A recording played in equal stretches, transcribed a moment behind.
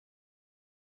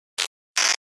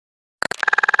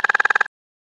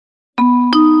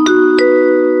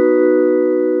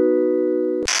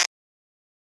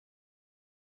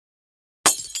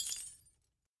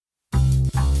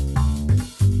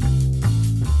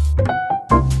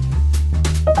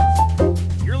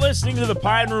listening to the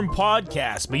Pine Room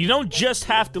Podcast, but you don't just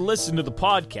have to listen to the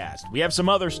podcast. We have some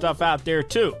other stuff out there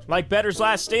too, like Bettor's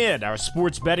Last Stand, our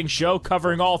sports betting show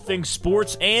covering all things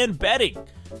sports and betting.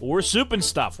 Or Soup and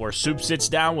Stuff, where Soup sits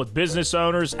down with business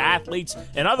owners, athletes,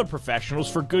 and other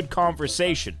professionals for good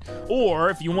conversation.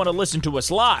 Or, if you want to listen to us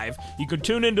live, you can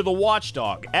tune into The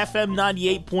Watchdog, FM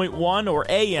 98.1 or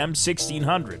AM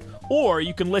 1600. Or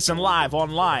you can listen live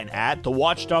online at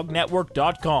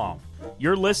thewatchdognetwork.com.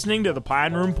 You're listening to the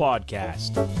Pine Room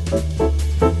Podcast.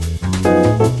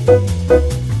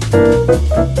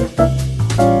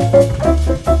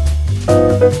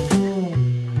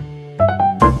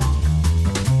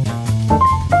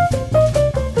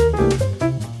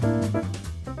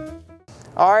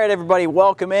 All right, everybody,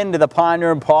 welcome into the Pine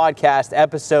Room Podcast,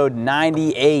 episode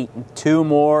 98. Two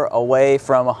more away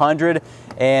from 100,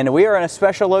 and we are in a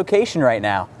special location right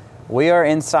now. We are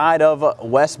inside of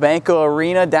Wesbanco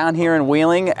Arena down here in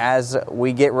Wheeling as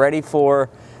we get ready for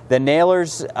the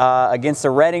Nailers against the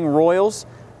Reading Royals.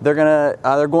 They're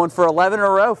going for 11 in a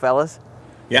row, fellas.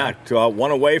 Yeah,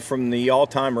 one away from the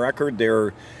all-time record.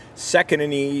 They're second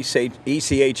in the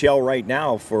ECHL right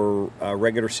now for a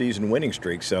regular season winning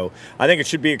streak. So I think it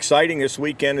should be exciting. This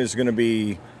weekend is going to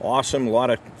be awesome. A lot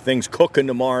of things cooking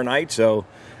tomorrow night. So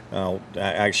it'll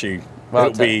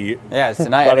be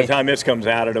tonight. By the time this comes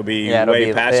out, it'll be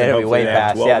way past. It'll be way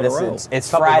past. It's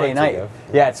Friday night. Ago.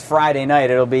 Yeah, it's Friday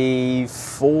night. It'll be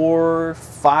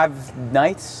 5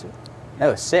 nights.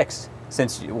 No, 6.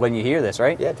 Since when you hear this,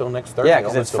 right? Yeah, till next Thursday. Yeah,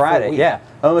 because it's Friday. Yeah,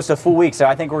 almost a full week. So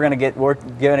I think we're going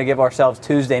to give ourselves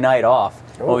Tuesday night off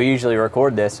when we usually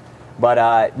record this.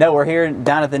 But no, we're here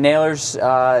down at the Nailers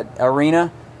Arena.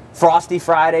 Frosty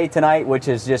Friday tonight, which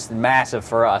is just massive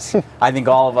for us. I think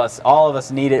all of us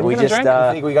need it. You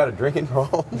think we got a drinking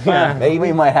problem? Yeah, maybe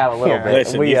we might have a little bit.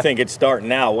 Listen, you think it's starting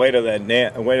now? Wait till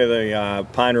the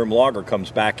Pine Room Lager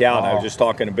comes back out. I was just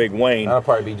talking to Big Wayne. That'll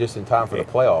probably be just in time for the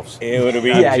playoffs. It would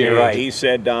be. Yeah, you're right. He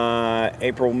said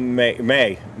April,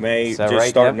 May. Just right?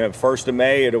 Starting the 1st of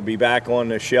May. It'll be back on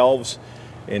the shelves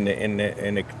in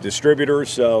the distributors,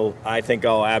 so I think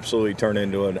I'll absolutely turn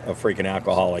into a freaking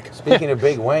alcoholic. Speaking of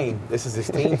Big Wayne, this is his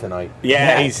team tonight.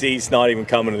 Yeah, he's not even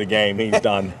coming to the game. He's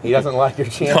done. He doesn't like your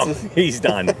chances? No, he's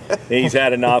done. He's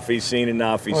had enough. He's seen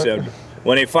enough. He said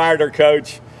when they fired their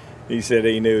coach, he said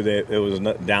he knew that it was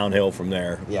downhill from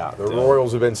there. Yeah, the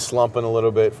Royals have been slumping a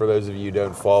little bit, for those of you who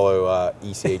don't follow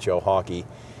ECHL hockey.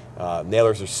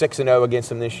 Nailers are 6-0 against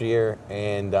them this year,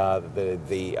 and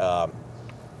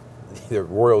the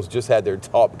Royals just had their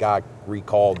top guy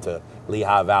recalled to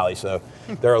Lehigh Valley, so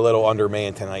they're a little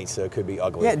undermanned tonight, so it could be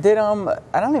ugly. Yeah,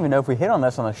 I don't even know if we hit on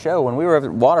this on the show. When we were at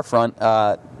Waterfront,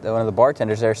 one of the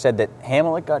bartenders there said that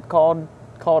Hamlet got called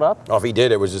up. Oh, if he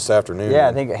did, it was this afternoon. Yeah,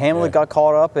 I think Hamlet got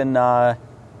called up, and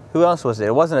who else was it?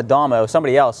 It wasn't Adamo, it was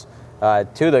somebody else.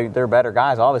 Two of their better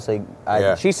guys, obviously.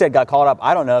 She said got called up.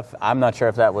 I don't know I'm not sure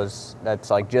if that's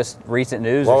like just recent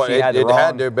news. Well, or she it had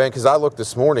had to have been, because I looked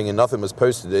this morning and nothing was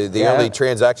posted. The only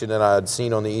transaction that I had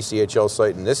seen on the ECHL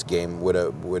site in this game would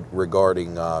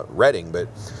regarding Reading. But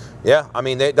yeah, I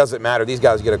mean, it doesn't matter. These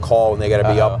guys get a call and they got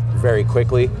to be up very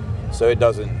quickly, so it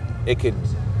could.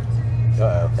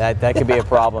 That could be a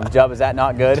problem. Jub, is that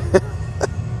not good?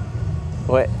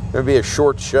 What? It would be a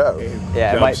short show.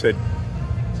 Yeah, Job said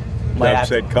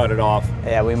cut it off.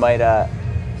 Yeah, we might.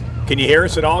 Can you hear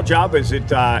us at all, Job? Is it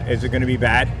going to be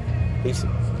bad? He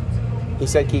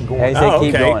said keep going. Yeah, he said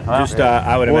keep going. Huh? Just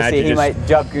I would imagine. See, you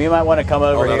might want to come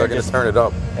over here. They're going to turn it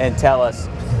up and tell us.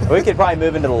 We could probably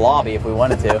move into the lobby if we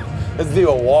wanted to. Let's do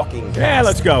a walking cast. Yeah,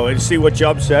 let's go and see what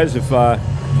Job says. If that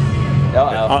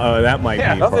might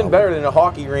be nothing better than a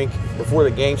hockey rink before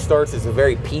the game starts. Is a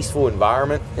very peaceful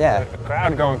environment. Yeah, the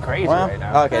crowd going crazy right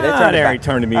now. Okay, they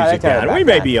turned the music down. We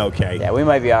may be okay. Yeah, we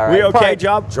might be all right. We okay,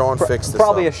 Job? John fixed this.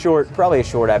 Probably a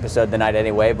short episode tonight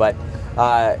anyway. But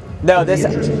no, this.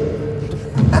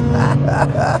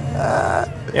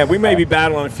 Yeah, we may be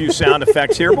battling a few sound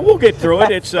effects here, but we'll get through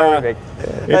it. It's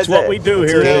what we do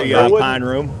here at the Pine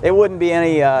Room. It wouldn't be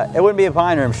a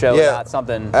Pine Room show without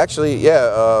something. Actually,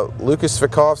 Lucas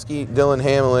Svikovsky, Dylan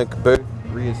Hamlick, both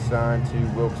reassigned to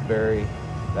Wilkes-Barre.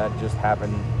 That just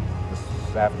happened this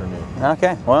afternoon.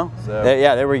 Okay, well,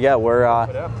 there we go. We're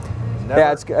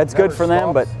it's good for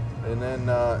them, but. And then,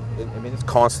 it's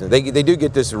constant. They do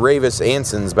get this Ravis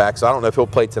Ansons back, so I don't know if he'll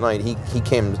play tonight. He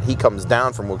comes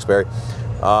down from Wilkes-Barre.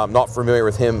 Not familiar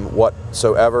with him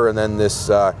whatsoever. And then this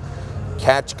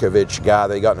Kachkovich guy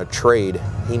they got in a trade,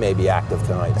 he may be active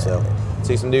tonight. So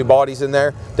see some new bodies in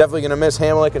there. Definitely going to miss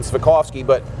Hamlick and Svikovsky,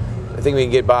 but I think we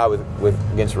can get by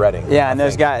with against Reading. Yeah, and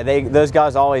those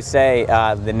guys always say,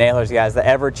 the Nailers guys, the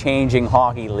ever-changing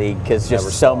hockey league, because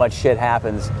just so much shit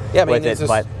happens with it.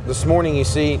 But this morning you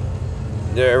see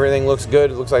everything looks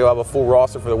good. It looks like we'll have a full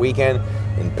roster for the weekend,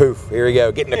 and poof, here we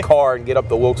go. Get in the car and get up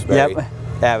to Wilkes-Barre. Yep.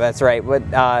 Yeah, that's right. But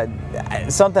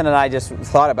something that I just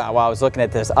thought about while I was looking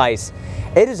at this ice,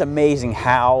 it is amazing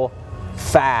how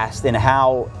fast and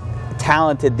how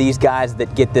talented these guys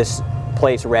that get this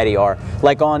place ready are.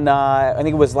 Like on, I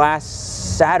think it was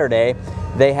last Saturday,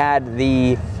 they had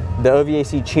the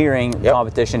OVAC cheering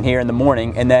competition here in the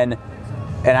morning, and then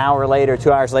an hour later,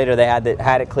 2 hours later, they had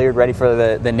it cleared, ready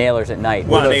for the Nailers at night.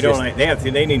 Well,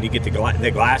 they need to get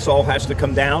the glass all has to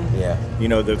come down. Yeah.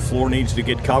 The floor needs to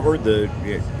get covered.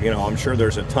 I'm sure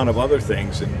there's a ton of other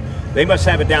things, and they must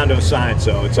have it down to a science.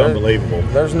 So it's unbelievable.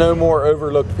 There's no more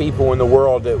overlooked people in the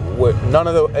world none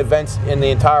of the events in the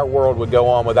entire world would go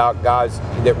on without guys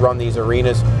that run these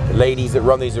arenas, ladies that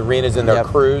run these arenas and their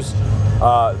crews.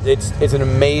 It's an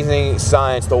amazing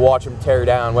science to watch them tear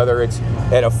down, whether it's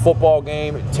at a football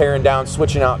game, tearing down,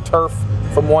 switching out turf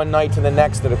from one night to the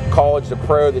next at a college to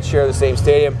pro that share the same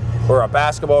stadium, or a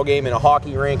basketball game in a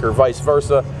hockey rink or vice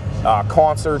versa,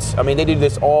 concerts. I mean, they do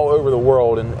this all over the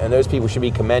world, and those people should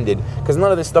be commended because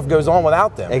none of this stuff goes on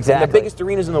without them. Exactly. And the biggest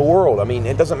arenas in the world. I mean,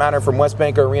 it doesn't matter from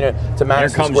Wesbanco Arena to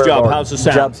Madison Here comes Square Job. Garden. How's the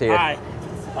sound? Job's here. Hi.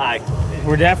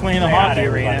 We're definitely in the hockey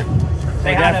arena.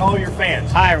 Say hi to all your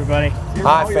fans. Hi, everybody.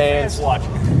 Hi, fans.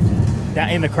 Watching. Down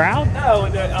in the crowd? No,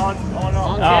 on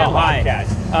hi.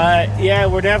 podcast. Yeah,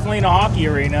 we're definitely in a hockey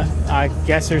arena. I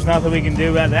guess there's nothing we can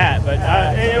do about that, but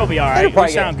it'll be all right. We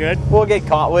sound good. We'll get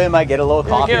caught. We might get a little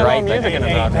copyright.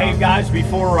 Hey, guys,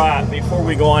 before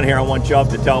we go on here, I want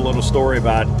Job to tell a little story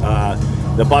about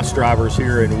the bus drivers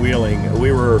here in Wheeling.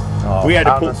 We had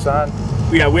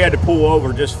to pull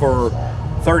over just for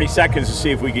 30 seconds to see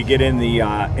if we could get in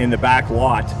the back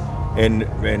lot. And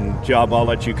Job, I'll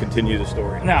let you continue the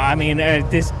story. No, I mean I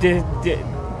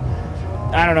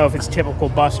don't know if it's typical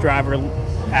bus driver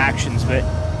actions, but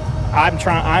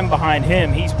I'm behind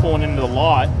him. He's pulling into the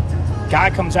lot. Guy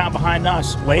comes out behind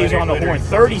us, lays on the horn.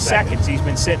 30 seconds he's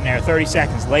been sitting there. 30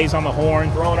 seconds, lays on the horn,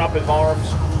 Throwing up his arms.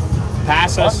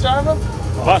 pass us.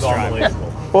 Bus driver.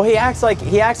 Well, he acts like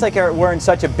we're in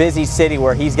such a busy city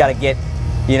where he's got to get.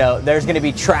 There's going to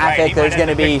be traffic. There's going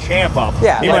to be Champ up.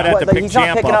 Yeah, he might have to pick he's not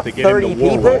Champ picking up up to get 30 into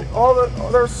people.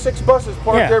 There's 6 buses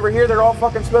parked over here. They're all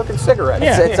fucking smoking cigarettes.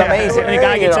 Yeah, it's amazing. And the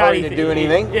guy gets out. To do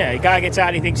anything. Yeah, the guy gets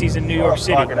out. He thinks he's in New York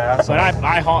City. But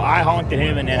I honked at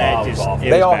him, and then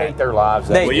They all hate their lives.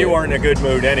 Well, you were in a good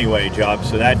mood anyway, Job.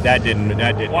 So that didn't.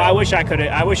 Well, I wish I could.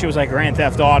 I wish it was like Grand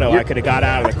Theft Auto. I could have got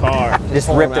out of the car. Just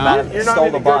ripped him out. You're Stole not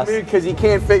in the a bus. good mood because you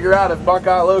can't figure out if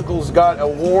Buckeye Local's got a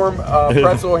warm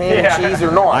pretzel, ham, and cheese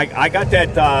or not. I got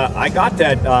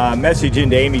that message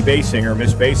into Amy Basinger,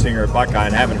 Miss Basinger at Buckeye,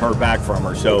 and haven't heard back from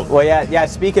her. So Well, yeah.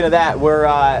 Speaking of that, we're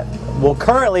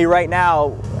currently right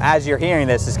now, as you're hearing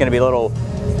this, it's going to be a little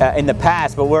in the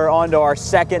past, but we're on to our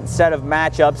second set of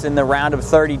matchups in the round of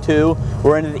 32.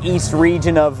 We're into the East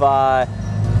region of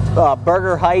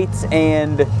Burger Heights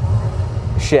and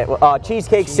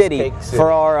Cheesecake City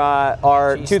for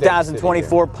our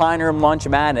 2024 Pine Room Lunch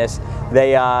Madness.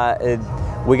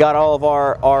 We got all of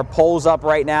our polls up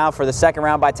right now for the second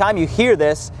round. By the time you hear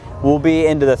this, we'll be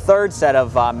into the third set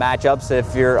of matchups.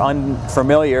 If you're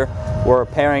unfamiliar, we're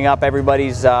pairing up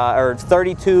everybody's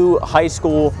 32 high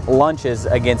school lunches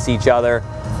against each other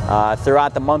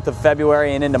throughout the month of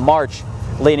February and into March,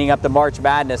 leading up to March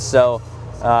Madness. So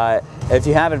if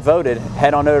you haven't voted,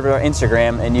 head on over to our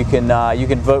Instagram and you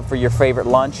can vote for your favorite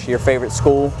lunch, your favorite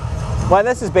school. Well,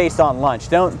 this is based on lunch.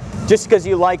 Just because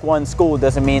you like one school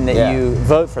doesn't mean that you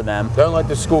vote for them. Don't let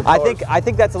the school colors I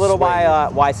think that's a little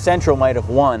why Central might have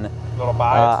won. A little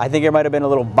bias. I think there might have been a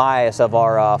little bias of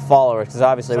our followers because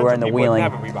obviously we're in the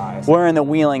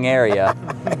Wheeling area,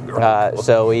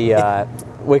 so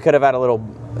we could have had a little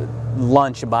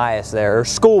lunch bias there, or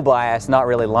school bias, not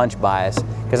really lunch bias.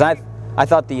 Because I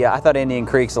thought Indian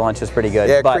Creek's lunch was pretty good.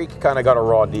 Yeah, but, Creek kind of got a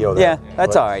raw deal there. Yeah,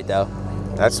 that's all right though.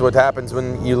 That's what happens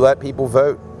when you let people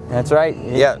vote. That's right.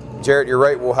 Yeah, Jarrett, you're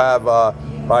right. We'll have,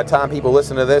 by the time people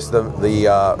listen to this, the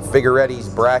Figueretti's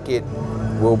bracket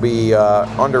will be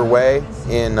underway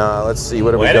in, let's see,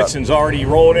 what have we got? Edison's already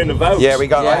rolling in the votes. Yeah, we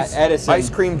got Edison. Ice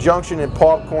Cream Junction and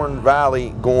Popcorn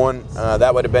Valley going.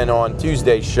 That would have been on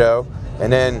Tuesday's show.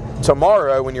 And then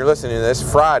tomorrow, when you're listening to this,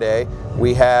 Friday,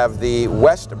 we have the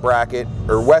West bracket,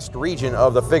 or West region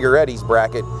of the Figueretti's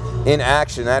bracket in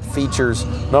action. That features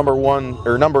number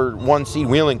one seed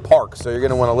Wheeling Park. So you're going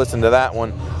to want to listen to that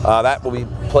one. That will be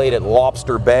played at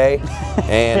Lobster Bay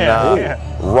and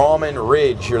Ramen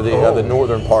Ridge, or the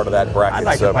northern part of that bracket. I'd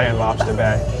like to play in Lobster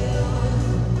Bay.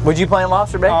 Would you play in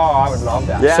Lobster Bay? Oh, I would love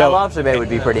that. Yeah, So, Lobster Bay would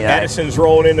be pretty nice. Edison's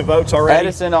rolling in the votes already.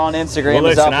 Edison on Instagram is Well,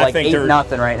 listen, up like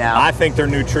 8-0 right now. I think their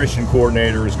nutrition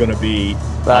coordinator is going to be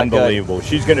unbelievable. Good.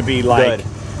 She's going to be like Good.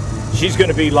 She's going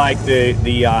to be like the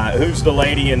who's the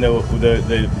lady in the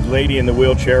lady in the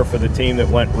wheelchair for the team that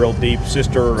went real deep,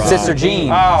 Sister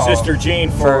Jean. Sister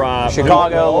Jean for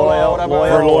Chicago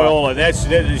Loyola.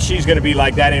 She's going to be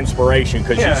like that inspiration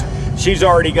because she's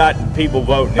already got people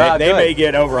voting. They may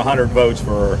get over 100 votes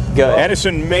for her. Good.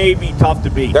 Edison may be tough to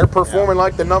beat. They're performing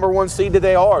like the number one seed that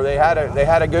they are. They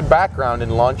had a good background in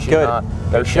lunch. Good. And,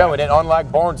 they're showing it,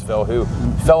 unlike Barnesville, who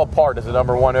fell apart as the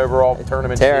number one overall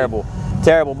tournament Terrible. seed.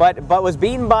 Terrible, but was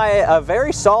beaten by a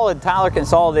very solid Tyler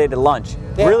Consolidated lunch.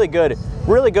 Yeah. Really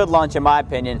good lunch in my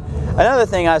opinion. Another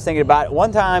thing I was thinking about,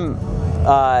 one time,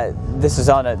 this is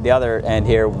on the other end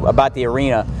here, about the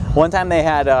arena. One time they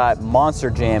had Monster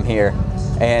Jam here,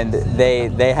 and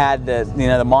they had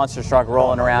the monster truck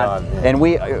rolling around, God, and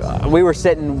we were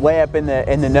sitting way up in the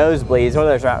nosebleeds. Well,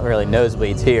 there's not really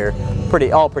nosebleeds here,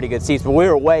 all pretty good seats, but we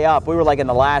were way up. We were like in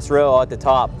the last row at the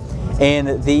top.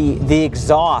 And the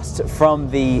exhaust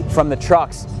from the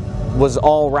trucks was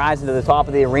all rising to the top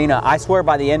of the arena. I swear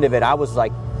by the end of it, I was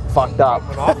like fucked up.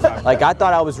 Like I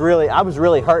thought I was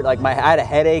really hurt. Like I had a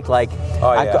headache. Like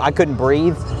I couldn't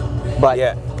breathe. But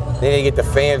yeah, they need to get the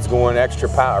fans going extra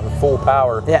power, full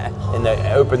power. Yeah. And they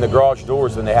open the garage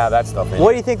doors when they have that stuff in.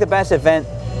 What do you think the best event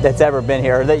that's ever been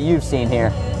here, or that you've seen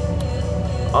here?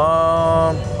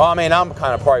 I mean, I'm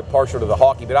kind of probably partial to the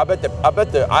hockey, but I bet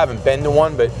I haven't been to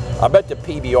one, but I bet the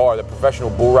PBR, the professional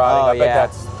bull riding, I bet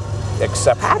that's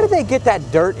exceptional. How do they get that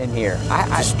dirt in here?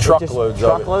 Just truckloads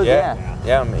of it.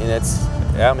 Yeah.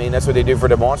 I mean, that's what they do for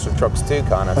the monster trucks too,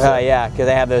 kind of. So. Yeah, because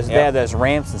they have those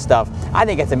ramps and stuff. I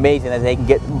think it's amazing that they can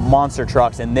get monster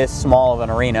trucks in this small of an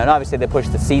arena, and obviously they push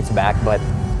the seats back, but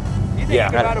You think you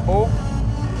can ride a bull?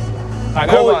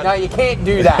 No, you can't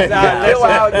do that.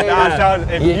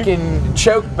 You can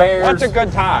choke bears. What's a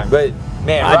good time? But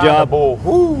man, riding a bull.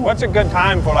 What's a good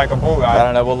time for like a bull ride? I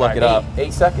don't know. We'll look it up.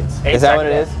 8 seconds. Is that what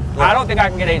it is? Yeah. I don't think I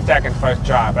can get 8 seconds first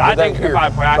try, but I think if I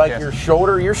practice. Like your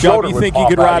shoulder you would think pop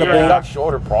you could ride out. a bull? You got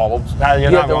shoulder problems. No, you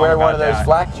have to wear one of those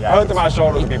flak jackets. Both of my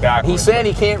shoulders would be backwards. He's saying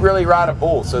he can't really ride a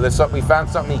bull, so we found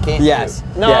something he can't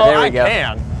do. No, there we go.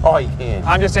 can. Oh, he can.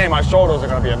 I'm just saying my shoulders are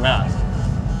going to be a mess.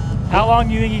 How long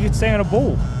do you think you could stay on a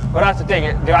bull? But that's the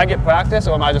thing. Do I get practice,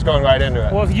 or am I just going right into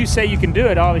it? Well, if you say you can do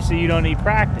it, obviously you don't need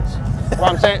practice. Well,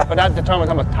 I'm saying, but that determines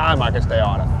how much time I can stay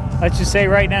on it. Let's just say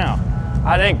right now.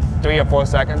 I think 3 or 4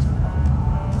 seconds.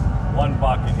 One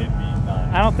bucket hit me done.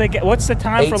 I don't think. What's the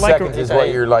time 8 for like? seconds is what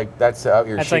you're like. That's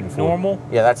you're That's shooting like for. normal?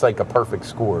 Yeah, that's like a perfect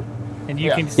score. And you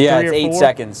Yeah. can. Yeah, 3 it's or 8 4?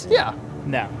 seconds. Yeah.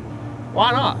 No,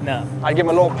 Why not? no. I give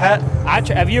him a little pet.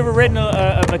 Have you ever ridden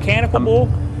a mechanical bull?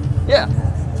 Yeah.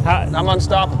 How, I'm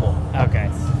unstoppable. Okay.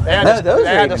 They had, No, to, those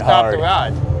they are had to even stop hard. the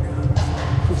ride.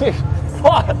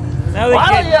 What? No, they Why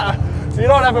can't. don't you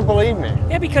don't ever believe me.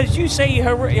 Yeah, because you say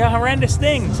horrendous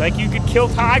things, like you could kill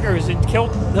tigers and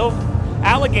kill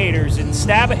alligators and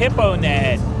stab a hippo in the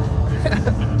head.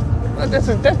 But this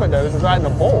is different though. This is riding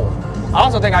a bull. I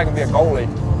also think I can be a goalie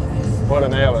for the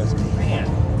Nailers.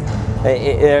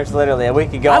 There's literally, we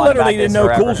could go I on literally about this didn't know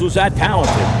forever. Cools was that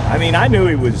talented. I mean, I knew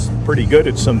he was pretty good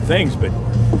at some things, but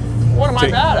What am I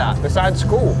bad at besides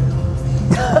school?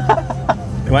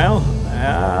 well,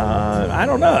 I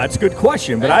don't know. That's a good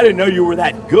question, but I didn't know you were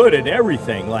that good at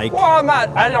everything. Like, Well, I'm not.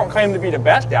 I don't claim to be the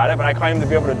best at it, but I claim to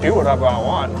be able to do whatever I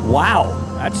want. wow,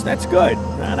 that's good.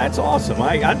 That's awesome.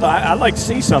 I'd like to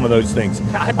see some of those things.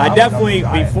 I would definitely,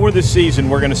 love to try it. before the season,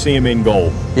 we're going to see him in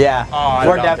goal. Yeah, I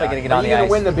we're love definitely that. going to get on Are the you ice.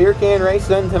 gonna win the beer can race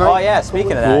then tonight? Oh yeah,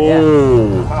 speaking of that, yeah.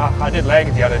 Ooh. I did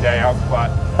legs the other day,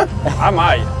 but I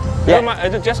might. Yeah.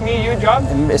 Is it just me and you,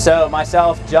 John? So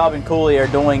myself, Job, and Cooley are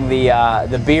doing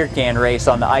the beer can race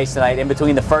on the ice tonight. In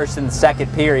between the first and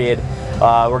second period,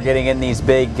 we're getting in these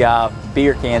big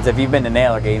beer cans. If you've been to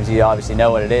Nailer games, you obviously know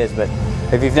what it is. But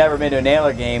if you've never been to a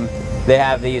Nailer game, they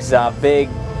have these big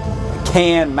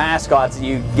can mascots that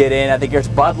you get in. I think there's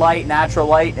Bud Light, Natural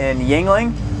Light, and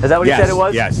Yingling. Is that what you said it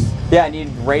was? Yes. Yeah, and you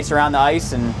race around the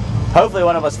ice, and hopefully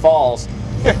one of us falls.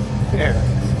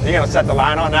 You gonna set the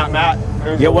line on that, Matt?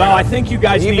 Yeah, well, I think you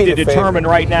guys You'd need be to the determine favorite.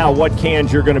 right now what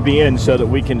cans you're going to be in so that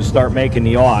we can start making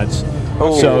the odds.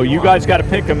 So you guys got to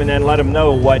pick them and then let them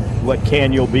know what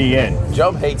can you'll be in.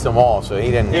 Jubb hates them all, so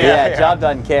he didn't. Yeah, Jubb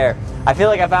doesn't care. I feel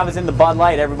like if I was in the Bud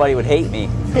Light, everybody would hate me.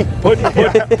 Put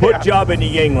Jubb in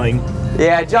the Yingling.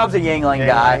 Yeah, Jubb's a Yingling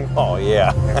guy. Oh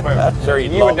yeah. Sure,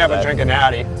 You would never drink a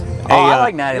Natty. I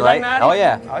like Natty you Light. like Natty? Oh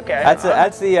yeah. Okay.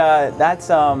 That's the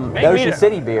Ocean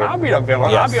City beer. I'll be a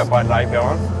villain. Yes. I'll be a Bud Light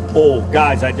villain. Oh,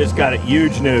 guys, I just got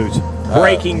huge news.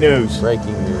 Breaking news.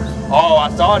 Breaking news. Oh, I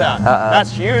saw that.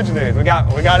 That's huge news. We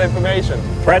got information.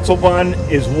 Pretzel bun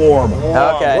is warm.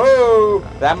 Okay. Whoa.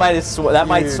 That might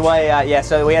sway. Yeah.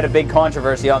 So we had a big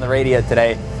controversy on the radio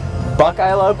today.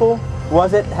 Buckeye Local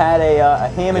had a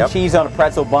ham and cheese on a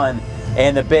pretzel bun,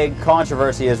 and the big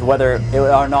controversy is whether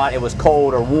or not it was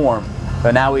cold or warm.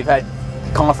 But now we've had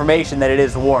confirmation that it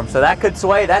is warm, so that could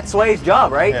sway. That sways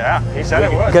Job, right? Yeah, he said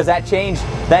it would. Because that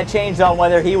changed on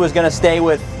whether he was going to stay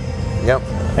with. Yep.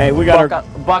 Hey, we got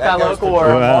Buckeye Local or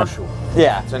Marshall.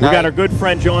 Yeah. we got our good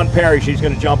friend John Parrish. He's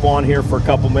going to jump on here for a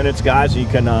couple minutes, guys. You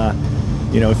can,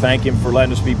 thank him for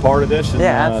letting us be part of this. And,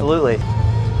 yeah, absolutely.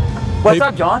 What's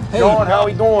up, John? Hey, John, how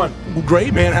we doing? Well,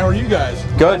 great, man. How are you guys?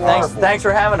 Good. Thanks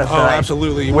for having us Oh, tonight.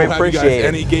 absolutely. We We'll have you appreciate guys it.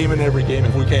 any game and every game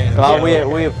if we can. Well, Yeah.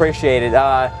 we appreciate it.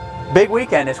 Big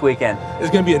weekend this weekend. It's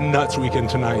going to be a nuts weekend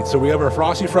tonight. So we have our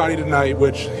Frosty Friday tonight,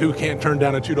 which who can't turn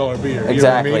down a $2 beer? You know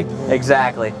what I mean?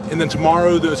 Exactly. And then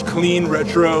tomorrow, those clean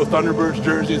retro Thunderbirds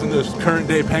jerseys and those current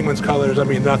day Penguins colors. I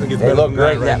mean, nothing gets They better look than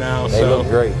great that right now. They look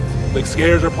great. Like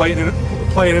Scares are playing in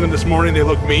them this morning. They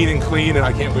look mean and clean, and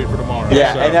I can't wait for tomorrow.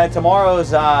 Yeah, So. and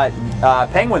tomorrow's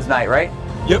Penguins night, right?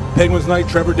 Yep, Penguins night.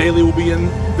 Trevor Daly will be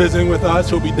visiting with us.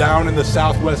 He'll be down in the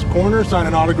southwest corner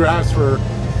signing autographs for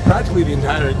practically the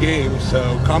entire game.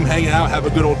 So come hang out, have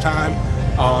a good old time.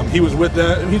 He's with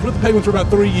the Penguins for about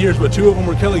 3 years, but 2 of them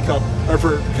were Kelly Cup. That's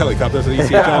an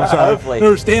ECHL, I'm sorry. Hopefully. They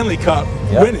were Stanley Cup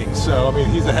winning. So, I mean,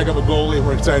 he's a heck of a goalie, and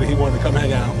we're excited he wanted to come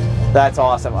hang out. That's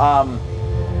awesome.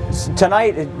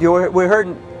 Tonight, we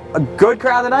heard a good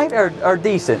crowd tonight or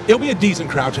decent? It'll be a decent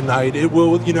crowd tonight. It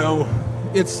will,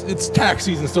 it's tax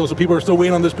season still, so people are still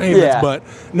waiting on those payments. Yeah. But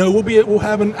no, we'll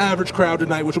have an average crowd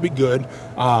tonight, which will be good.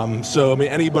 So I mean,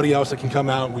 anybody else that can come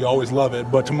out, we always love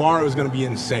it. But tomorrow is going to be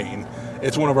insane.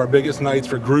 It's one of our biggest nights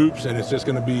for groups, and it's just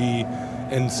going to be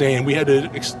insane. We had to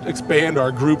expand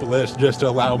our group list just to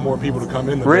allow more people to come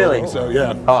in the building. So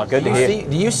yeah. Oh, good to hear.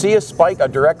 Do you see a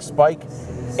direct spike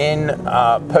in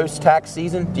post-tax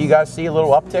season? Do you guys see a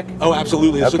little uptick? Oh,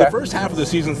 absolutely. So Okay. the first half of the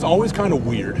season is always kind of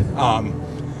weird.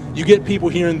 You get people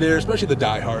here and there, especially the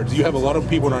diehards. You have a lot of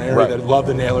people in our area Right. that love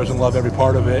the Nailers and love every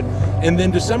part of it. And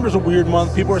then December's a weird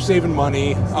month. People are saving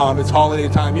money. It's holiday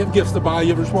time. You have gifts to buy. You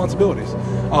have responsibilities.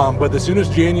 But as soon as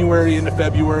January into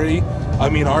February, I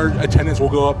mean, our attendance will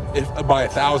go up by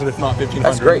 1,000, if not 1,500.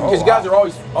 That's great, because you guys are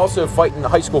always also fighting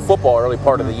high school football early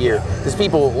part of the year. Because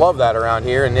people love that around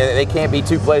here, and they can't be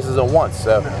 2 places at once.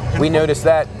 So we noticed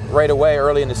that right away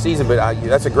early in the season, but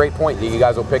that's a great point that you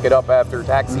guys will pick it up after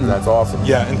tax season. That's awesome.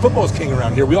 Yeah, and football's king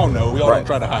around here. We all know. We all Right. don't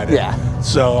try to hide it. Yeah.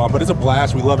 So, but it's a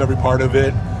blast. We love every part of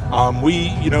it. We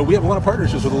have a lot of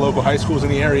partnerships with the local high schools in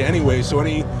the area anyway, so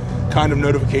any kind of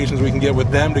notifications we can get with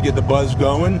them to get the buzz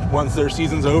going, once their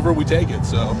season's over, we take it.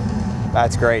 So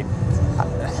That's great.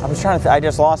 I was trying to. I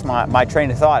just lost my train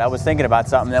of thought. I was thinking about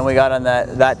something. Then we got on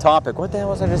that topic. What the hell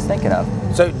was I just thinking of?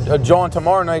 So, John,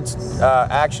 tomorrow night's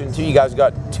action, too, you guys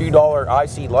got $2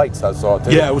 IC lights, I saw,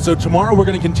 too. yeah, so tomorrow we're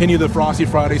going to continue the Frosty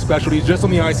Friday specialties just on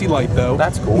the IC Light, though.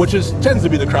 That's cool. Which tends to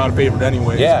be the crowd favorite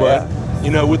anyways. Yeah, but,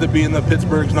 yeah. With it being the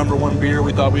Pittsburgh's #1 beer,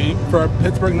 we thought for our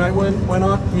Pittsburgh night, why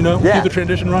not, Yeah. keep the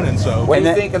tradition running. So What do you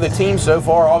And think of the team so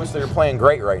far? Obviously, they're playing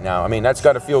great right now. I mean, that's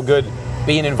got to feel good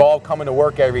being involved, coming to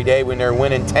work every day when they're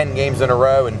winning 10 games in a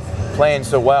row and playing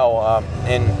so well.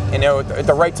 At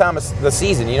the right time of the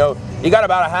season, you got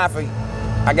about a half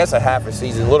a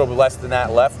season, a little bit less than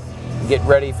that left. Get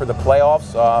ready for the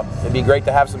playoffs. It'd be great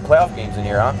to have some playoff games in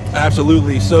here, huh?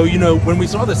 Absolutely. So, when we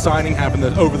saw the signing happen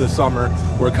over the summer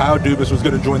where Kyle Dubas was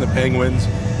going to join the Penguins,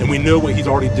 and we know what he's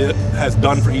already has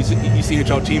done for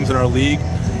ECHL teams in our league,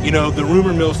 the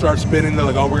rumor mill starts spinning. They're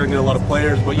like, oh, we're going to get a lot of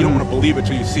players, but you don't want to believe it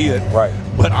till you see it. Right.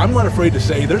 But I'm not afraid to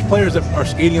say there's players that are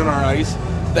skating on our ice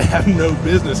that have no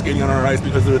business skating on our ice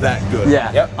because they're that good.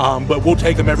 Yeah. Yep. But we'll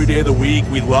take them every day of the week.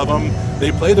 We love them.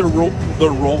 They play their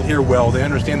role here well. They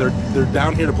understand they're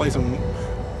down here to play some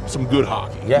good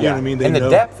hockey. Yeah. You know what I mean? They And the know.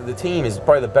 depth of the team is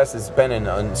probably the best it's been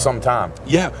in some time.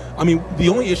 Yeah, I mean, the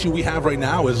only issue we have right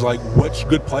now is like, which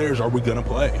good players are we going to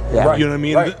play? Yeah. Right. You know what I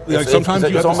mean? Right. Like sometimes you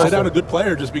have to almost sit out a good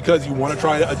player just because you want to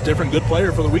try a different good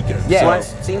player for the weekend. Yeah,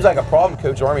 So- it seems like a problem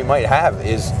Coach Army might have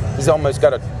is he's almost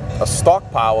got a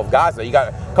stockpile of guys. You got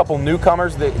a couple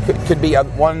newcomers that could be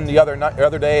one the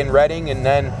other day in Reading, and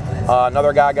then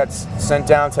Another guy got sent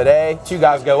down today. 2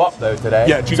 guys go up though today.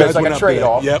 Yeah, 2 so guys it's like went a up today.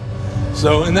 trade-off. Yep.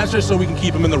 So, and that's just so we can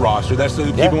keep him in the roster. That's to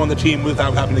keep him on the team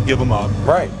without having to give him up.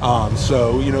 Right.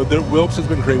 So, Wilkes has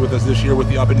been great with us this year with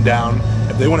the up and down.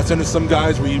 If they want to send us some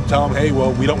guys, we tell them, hey,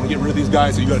 well, we don't want to get rid of these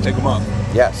guys, so you got to take them up.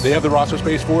 Yes. They have the roster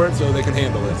space for it, so they can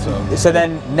handle it. So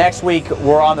then next week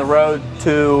we're on the road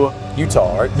to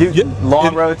Utah, right?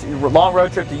 long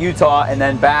road trip to Utah, and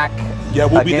then back. Yeah,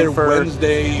 we'll be there for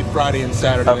Wednesday, Friday, and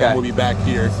Saturday. Okay. And we'll be back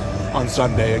here on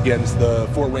Sunday against the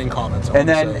Fort Wayne Comets. And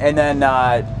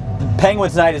then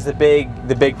Penguins Night is the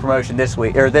big promotion this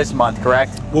week or this month,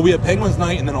 correct? Well, we have Penguins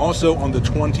Night, and then also on the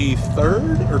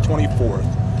 23rd or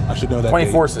 24th. I should know that.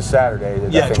 24th is Saturday.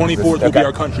 Yeah, 24th will be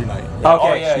our country night.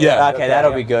 Okay. Yeah. Okay,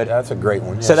 that'll be good. That's a great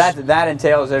one. Yes. So that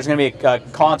entails there's going to be a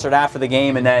concert after the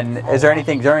game, and then is there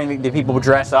anything do people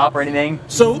dress up or anything?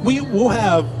 So we'll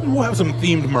have some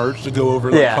themed merch to go over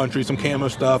the country, some camo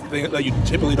stuff that you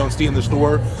typically don't see in the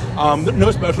store. No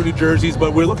specialty jerseys,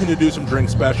 but we're looking to do some drink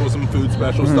specials, some food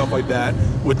specials, stuff like that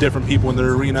with different people in the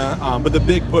arena. But the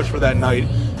big push for that night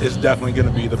is definitely going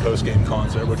to be the post-game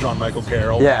concert with John Michael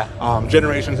Carroll. Yeah.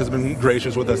 Generations has been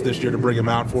gracious with us this year to bring him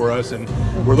out for us, and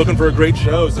we're looking for a great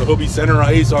show. So he'll be center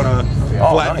ice on a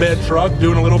flatbed truck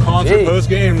doing a little concert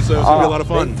post-game. So it's going to be a lot of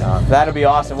fun. That'll be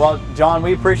awesome. Well, John,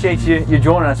 we appreciate you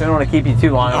joining us. We don't want to keep you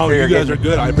too long. You guys are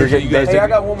good. I appreciate you guys. Hey, I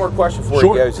got one more question for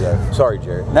you guys. Sorry,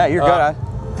 Jerry. No, you're good.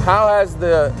 How has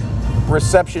the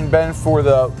reception been for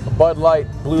the Bud Light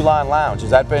Blue Line Lounge?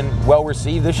 Has that been well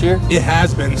received this year? It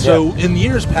has been. So in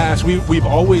years past, we've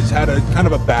always had a kind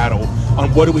of a battle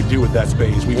on what do we do with that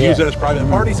space. We've used it as private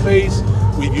party space.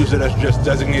 We've used it as just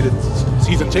designated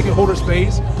season ticket holder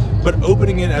space. But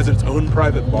opening it as its own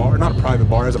private bar, not a private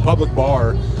bar, as a public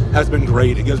bar has been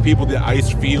great. It gives people the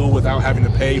ice feel without having to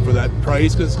pay for that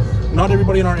price, because not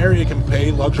everybody in our area can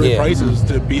pay luxury prices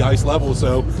to be ice level.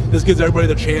 So this gives everybody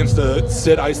the chance to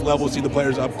sit ice level, see the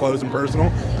players up close and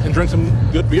personal, and drink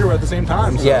some good beer at the same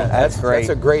time. So that's great.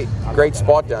 That's a great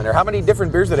spot down there. How many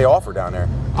different beers do they offer down there?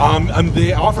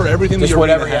 They offer everything Just the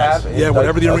arena whatever has. you have? Yeah,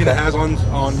 whatever the arena has on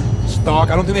stock.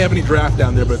 I don't think they have any draft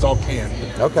down there, but it's all canned.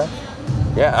 Okay.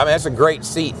 Yeah, I mean, that's a great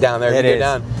seat down there. It is.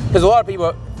 Because a lot of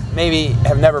people maybe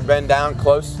have never been down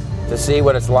close to see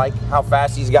what it's like, how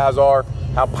fast these guys are,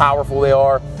 how powerful they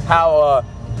are, how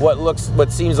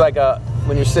what seems like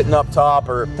when you're sitting up top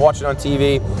or watching on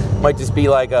TV might just be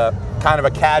like a kind of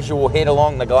a casual hit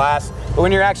along the glass. But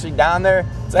when you're actually down there,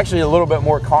 it's actually a little bit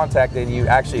more contact than you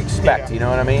actually expect. You know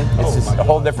what I mean? It's just a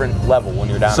whole different level when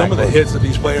you're down there. Some of the hits that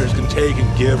these players can take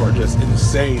and give are just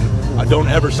insane. Don't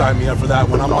ever sign me up for that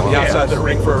when I'm on the outside of the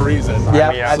ring for a reason.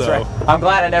 Yeah, that's right. I'm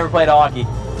glad I never played hockey.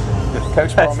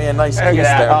 Coach brought me a nice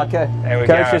keystone. Okay.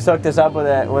 Coach just hooked us up with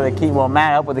a key. Well,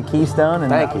 Matt up with a keystone. And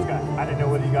Thank you. I didn't know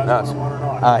whether you guys wanted one or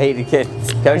not. I hate to kid.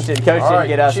 Coach didn't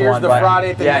get us cheers one. to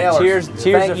Friday at the Nailers. Cheers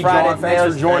Thank to you, Friday John. at the Thanks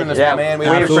Nailers. for joining us, my man. We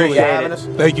appreciate having us.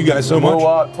 Thank you guys so much.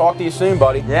 We'll talk to you soon,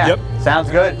 buddy. Yeah. Yep. Sounds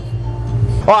good.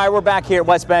 All right, we're back here at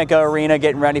Wesbanco Arena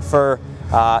getting ready for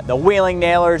the Wheeling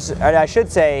Nailers. I should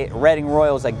say Reading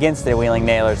Royals against the Wheeling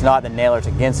Nailers, not the Nailers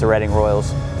against the Reading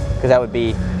Royals, because that would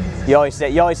be. You always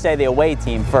say the away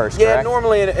team first, Yeah, correct?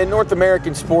 normally in North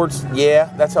American sports,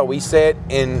 that's how we say it.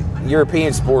 In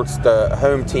European sports, the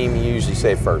home team you usually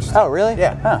say first. Oh, really?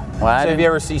 Yeah. Huh. Well, So if you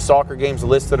ever see soccer games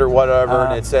listed or whatever,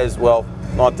 and it says, well,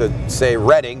 not to say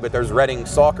Reading, but there's Reading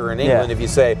soccer in England. Yeah. If you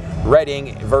say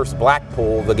Reading versus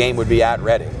Blackpool, the game would be at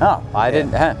Reading. Oh, I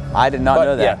did not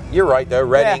know that. Yeah, you're right though.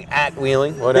 Reading at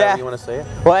Wheeling, whatever you want to say it.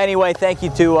 Well, anyway, thank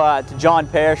you to John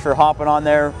Parrish for hopping on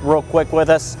there real quick with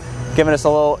us, giving us a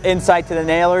little insight to the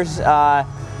Nailers. They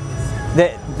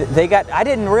got. I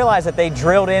didn't realize that they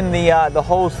drilled in the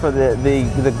holes for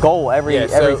the goal every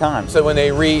time. So when they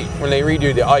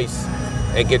redo the ice,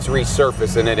 it gets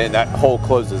resurfaced and then that hole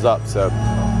closes up. So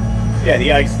Yeah,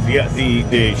 the ice,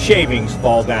 the shavings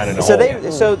fall down in the so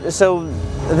hole. So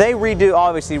they redo,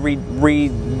 obviously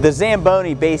the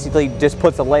Zamboni basically just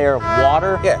puts a layer of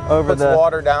water over puts the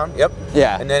water down. Yep.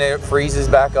 Yeah. And then it freezes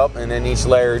back up, and then each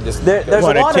layer just there's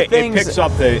a lot of things. It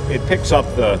picks up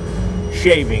the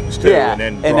shavings too, and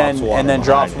then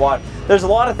drops water. There's a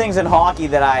lot of things in hockey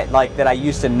that I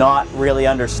used to not really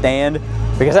understand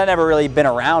because I never really been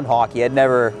around hockey. I'd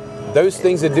never. Those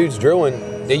things that dude's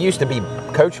drilling, they used to be.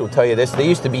 Coach will tell you this. They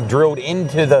used to be drilled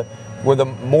into where the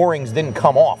moorings didn't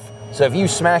come off. So if you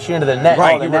smash into the net,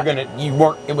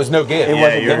 it was no good.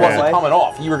 It wasn't coming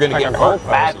off. You were going to get hurt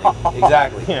badly.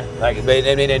 Exactly.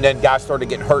 And then guys started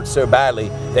getting hurt so badly,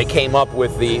 they came up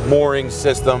with the mooring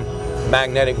system,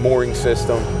 magnetic mooring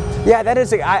system. Yeah, that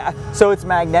is. So it's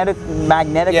magnetic.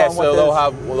 Yeah, so they'll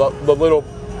have the little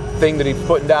thing that he's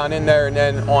putting down in there, and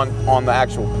then on the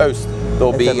actual post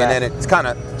there'll be, and then it kind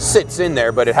of sits in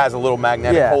there, but it has a little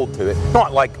magnetic hold to it.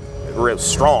 Not like real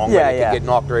strong, but it can get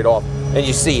knocked right off. And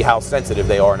you see how sensitive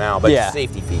they are now, but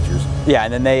safety features. Yeah,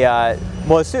 and then they,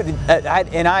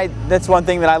 that's one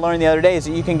thing that I learned the other day is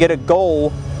that you can get a goal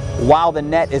while the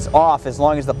net is off as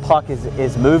long as the puck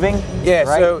is moving. Yeah,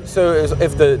 right? so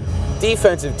if the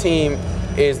defensive team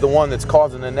is the one that's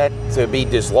causing the net to be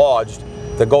dislodged,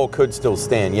 the goal could still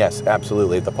stand. Yes,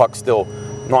 absolutely. If the puck's still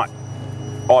not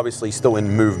obviously still in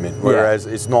movement, whereas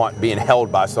it's not being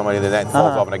held by somebody, then that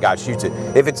falls off and a guy shoots it.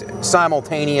 If it's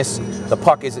simultaneous, the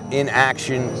puck is in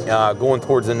action, going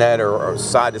towards the net or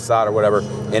side to side or whatever,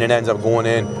 and it ends up going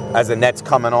in, as the net's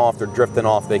coming off, they're drifting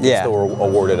off, they can still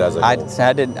award it as a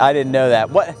goal. I didn't know that.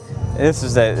 What? This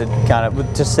is a kind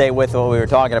of, to stay with what we were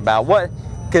talking about. What?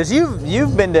 Because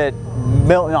you've been to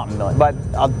but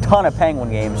a ton of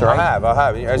Penguin games, right? I have.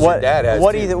 As your dad has.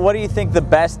 What do you think the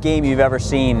best game you've ever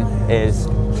seen is?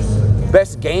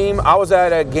 Best game? I was at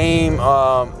a game,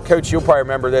 Coach, you'll probably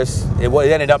remember this. It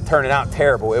ended up turning out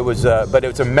terrible. It was, but it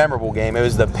was a memorable game. It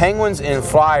was the Penguins and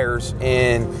Flyers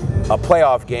in a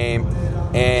playoff game,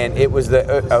 and it was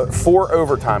the 4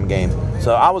 overtime game.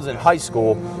 So I was in high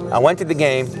school. I went to the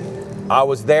game. I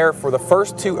was there for the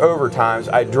first 2 overtimes.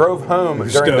 I drove home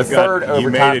during the third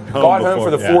overtime, got home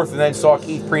for the fourth, and then saw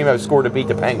Keith Primo score to beat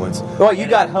the Penguins. Well, you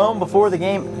got home before the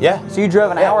game? Yeah. So you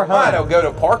drove an hour home? I had to go to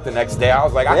the park the next day. I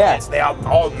was like, I can't stay out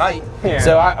all night. Yeah.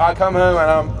 So I come home,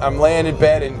 and I'm laying in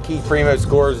bed, and Keith Primo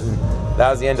scores, and that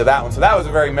was the end of that one. So that was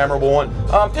a very memorable one.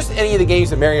 Just any of the games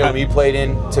that Mario Lemieux played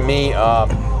in, to me,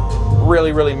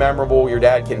 really, really memorable. Your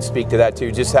dad can speak to that,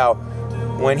 too, just how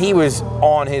when he was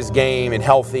on his game and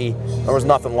healthy, there was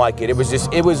nothing like it. It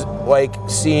was like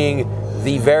seeing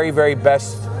the very, very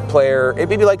best player. It'd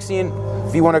be like seeing,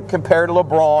 if you want to compare to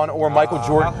LeBron or Michael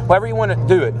Jordan, however you want to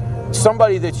do it,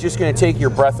 somebody that's just going to take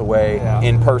your breath away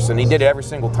in person. He did it every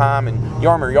single time. And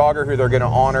Jaromir Jagr, who they're going to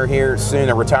honor here soon,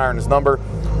 they're retiring his number,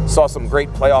 saw some great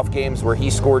playoff games where he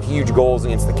scored huge goals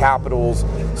against the Capitals.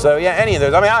 So, yeah, any of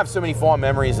those. I mean, I have so many fond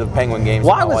memories of Penguin games.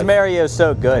 Why was Mario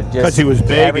so good? Because he was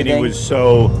big and he was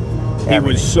so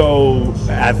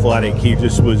athletic. He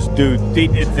just was, he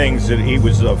did things that he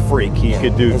was a freak. He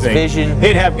could do his things. Vision.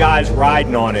 He'd have guys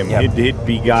riding on him. He'd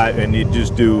be guy, and he'd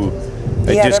just do.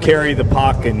 Just carry the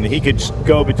puck, and he could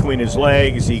go between his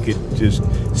legs. He could just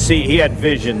see. He had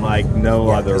vision like no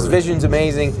other. His vision's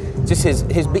amazing. Just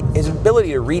his ability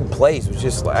to read plays was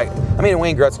just like. I mean,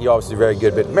 Wayne Gretzky obviously very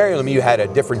good, but Mario Lemieux had a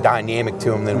different dynamic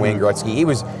to him than Wayne Gretzky.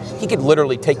 He could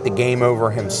literally take the game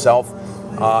over himself,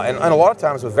 and a lot of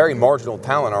times with very marginal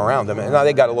talent around him. And now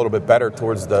they got a little bit better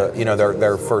towards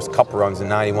their first cup runs in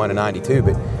 '91 and '92,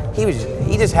 but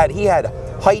he had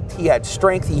height, he had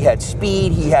strength, he had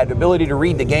speed, he had the ability to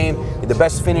read the game. The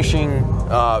best finisher.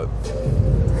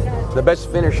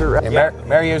 And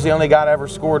Mario's the only guy that ever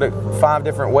scored it 5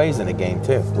 different ways in a game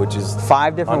too, which is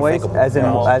 5 different ways. As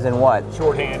in what?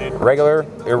 Shorthanded, regular,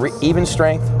 even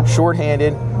strength,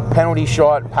 shorthanded, penalty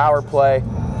shot, power play,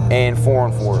 and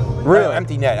 4-on-4. Really?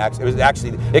 Empty net.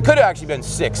 It could have actually been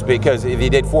 6 because if he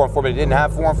did 4-on-4, but he didn't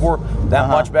have 4-on-4 that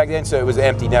much back then, so it was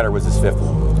empty netter was his 5th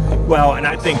one. Well, and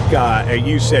I think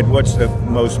you said what's the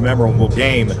most memorable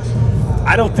game.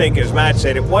 I don't think, as Matt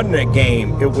said, it wasn't a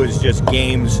game. It was just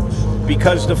games,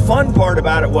 because the fun part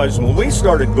about it was when we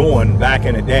started going back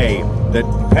in the day, the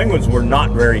Penguins were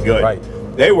not very good. Right.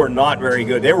 They were not very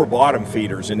good. They were bottom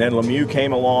feeders. And then Lemieux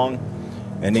came along,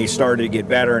 and they started to get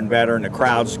better and better, and the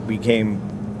crowds became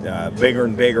bigger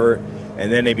and bigger,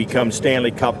 and then they become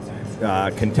Stanley Cup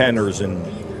contenders, and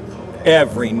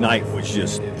every night was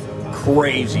just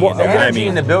crazy. Well, the energy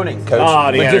in the building, Coach.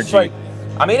 Oh, the energy.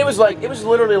 It was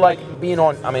literally like being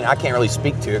on. I mean, I can't really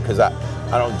speak to it because I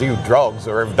don't do drugs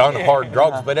or have done hard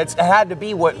drugs, but it had to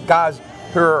be what guys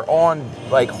who are on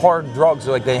like hard drugs,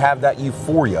 like they have that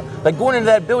euphoria. Like going into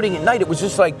that building at night, it was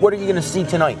just like, what are you going to see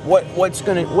tonight? What's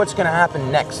gonna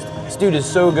happen next? This dude is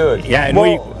so good. Yeah, and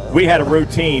we had a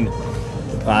routine.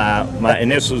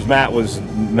 And this was Matt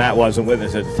wasn't with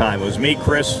us at the time. It was me,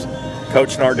 Chris,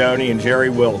 Coach Nardoni, and Jerry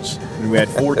Wiltz. And we had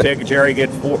 4 tickets. Jerry get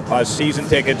 4 season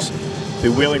tickets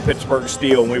to Wheeling Pittsburgh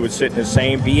Steel, and we would sit in the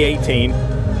same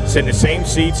B18, sit in the same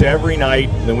seats every night.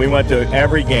 Then we went to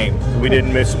every game. We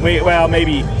didn't miss. Maybe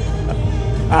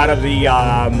out of the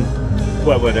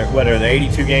what are the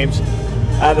 82 games?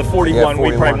 Out of the 41,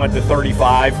 we probably went to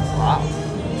 35. Wow!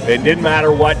 It didn't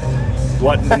matter what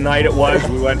night it was.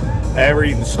 We went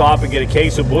every stop and get a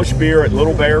case of Busch beer at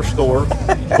Little Bear store.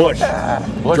 Busch.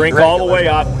 Drink all the way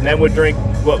up, and then we'd drink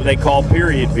what they call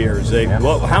period beers.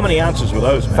 How many ounces were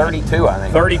those, man? 32, I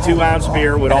think. 32-ounce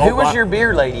beer with all. Who was your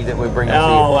beer lady that would bring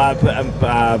up to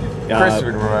you? Chris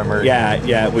would remember.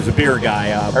 Yeah, it was a beer guy.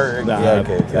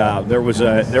 There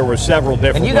were several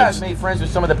different. And you guys made friends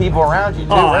with some of the people around you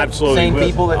too, Oh, right? absolutely. Same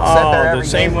people that sat there every the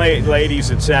same ladies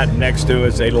that sat next to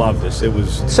us. They loved us. It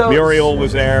was Muriel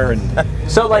was there, and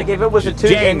so like if it was a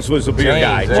James was the beer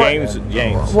guy.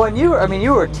 James. When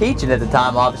you were teaching at the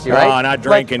time, obviously, right? Oh, and I'd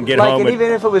drink and get home. And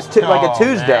even if it was like a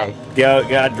Tuesday.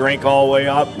 Got drink all the way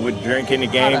up, would drink in the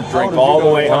game, drink all the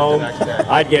way home.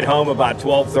 I'd get home about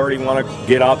 12:30, want to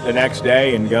get up the next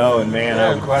day and go, and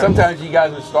man. Sometimes you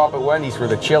guys would stop at Wendy's for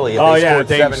the chili.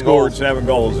 They scored 7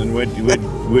 goals, and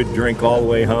would drink all the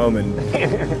way home and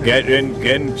get in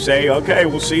and say, okay,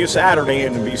 we'll see you Saturday,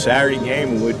 and it'd be Saturday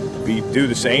game, and would do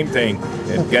the same thing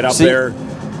and get up there.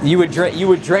 You would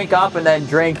drink up and then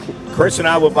drink. Chris and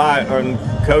I would buy, and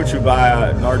Coach would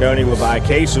buy, Nardoni would buy a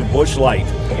case of Busch Light.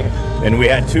 And we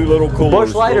had 2 little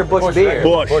coolers. Busch Light or Busch beer?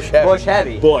 Busch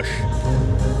Heavy. Busch.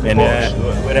 And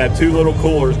we'd have 2 little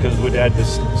coolers because we'd have to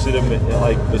sit them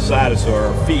like beside us or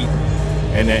our feet.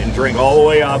 And then drink all the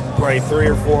way up, probably 3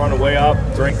 or 4 on the way up,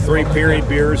 drink 3 period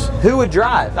beers. Who would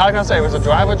drive? I was going to say, was the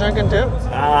driver drinking too?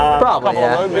 Probably,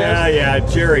 yeah.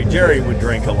 Jerry would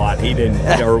drink a lot. He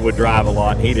didn't, or would drive a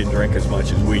lot. He didn't drink as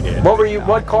much as we did.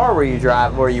 What car were you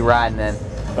driving? Were you riding in?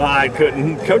 I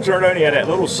couldn't. Coach Nardoni had that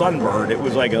little Sunbird. It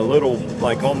was like a little,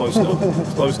 like almost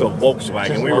close to a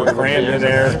Volkswagen. We were crammed in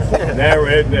there.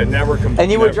 Never.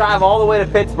 And you would drive all the way to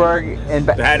Pittsburgh and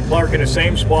back. I had to park in the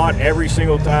same spot every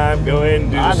single time. Go in,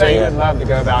 do the same. I bet you'd love to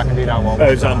go back and do that one. It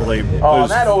was unbelievable. Oh,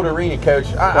 that old arena, Coach.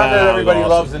 I know everybody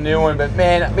loves the new one, but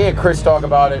man, me and Chris talk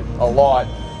about it a lot.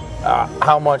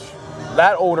 How much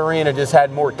that old arena just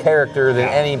had more character than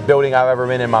any building I've ever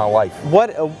been in my life.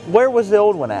 Where was the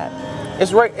old one at?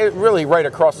 It's really right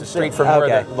across the street from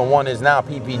where the one is now,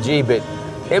 PPG. But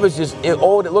it was just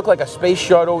old. It looked like a space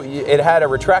shuttle. It had a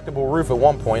retractable roof at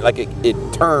one point, like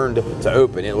it turned to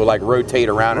open. It would like rotate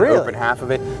around and open half of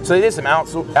it. So they did some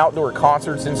outdoor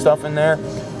concerts and stuff in there.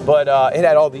 But it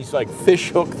had all these like fish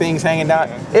hook things hanging down.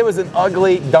 It was an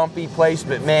ugly, dumpy place,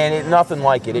 but man, nothing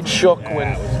like it. It shook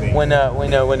when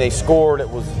they scored. It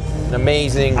was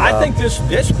amazing. I think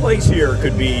this place here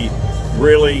could be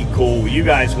really cool. You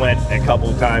guys went a couple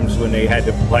of times when they had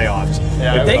the playoffs.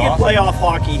 Yeah, if they could playoff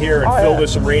hockey here and fill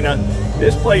this arena,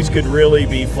 this place could really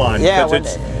be fun. Yeah,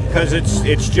 because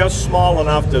it's just small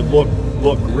enough to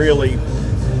look really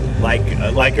like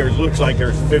it looks like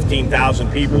there's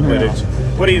 15,000 people, but it's.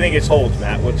 What do you think it holds,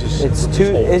 Matt? What's this?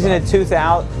 Isn't it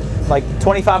 2,000? Like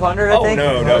 2,500, I think?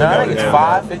 No, I think it's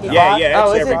 555. Yeah,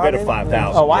 it's every bit of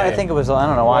 5,000. Oh, why? I think it was, I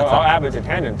don't know why. Average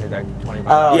attendance is like 25.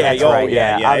 Oh, that's right.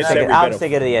 Yeah. I was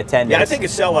thinking of the attendance. Yeah, I think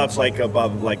it sellouts like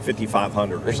above like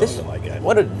 5,500 or something like that.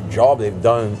 What a job they've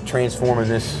done transforming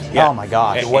this. Yeah. Oh, my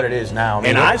gosh. What it is now.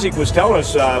 And Isaac was telling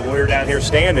us when we were down here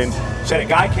standing, said a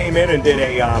guy came in and did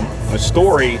a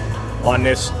story on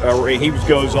this. He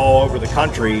goes all over the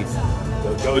country.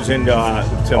 Goes into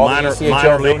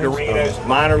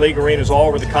minor league arenas all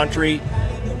over the country,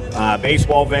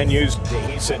 baseball venues.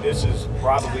 He said this is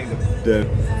probably the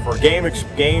for game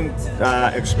experience,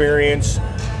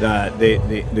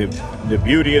 the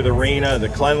beauty of the arena, the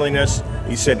cleanliness.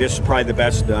 He said this is probably the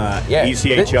best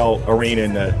ECHL arena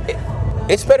in the.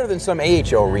 It's better than some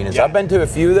AHL arenas. Yeah. I've been to a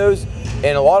few of those,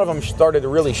 and a lot of them started to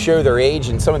really show their age,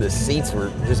 and some of the seats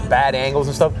were just bad angles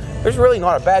and stuff. There's really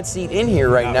not a bad seat in here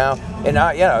right now, and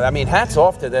I mean, hats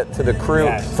off to the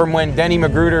crew from when Denny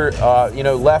Magruder,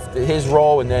 left his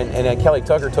role, and then Kelly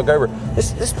Tucker took over.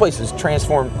 This place has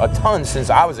transformed a ton since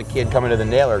I was a kid coming to the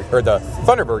the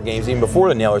Thunderbird games, even before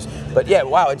the Nailers. But yeah,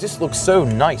 wow, it just looks so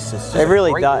nice. It's just it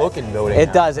really a great does. looking building.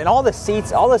 It does, and all the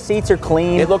seats are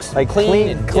clean. It looks like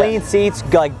clean seats,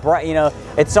 like bright.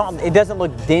 It's not. It doesn't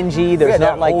look dingy. There's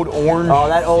not like old orange. Oh,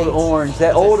 that old orange.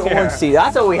 That old orange seat.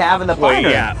 That's what we have in the Pine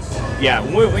Room. Yeah.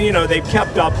 They've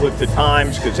kept up with the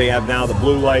times because they have now the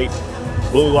blue light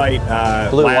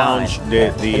lounge. Line.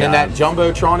 And then that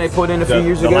jumbotron they put in a few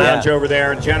years ago. The lounge over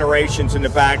there, Generations in the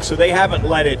back. So they haven't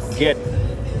let it get.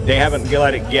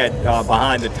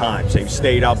 Behind the times. They've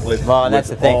stayed up with. Well, and that's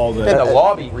the thing. And the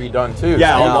lobby redone too.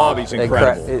 Yeah, the lobby's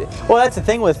incredible. Well, that's the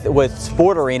thing with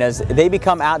sport arenas. They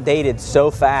become outdated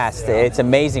so fast. Yeah. It's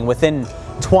amazing. Within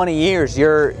 20 years,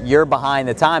 you're behind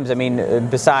the times. I mean,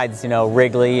 besides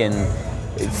Wrigley and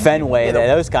Fenway,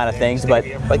 those kind of things. But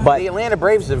the Atlanta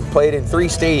Braves have played in 3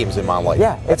 stadiums in my life.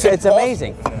 Yeah, it's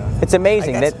amazing. It's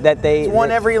amazing that they... It's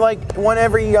one every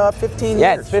 15 years.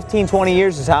 Yeah, it's 15, 20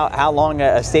 years is how long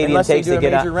a stadium takes to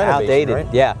get outdated.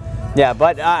 Right? Yeah,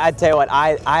 but I tell you what,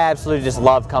 I absolutely just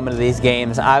love coming to these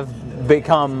games. I've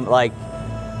become like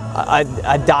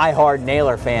a diehard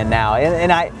Nailer fan now,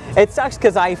 and it sucks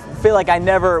because I feel like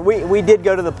we did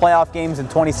go to the playoff games in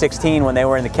 2016 when they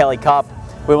were in the Kelly Cup.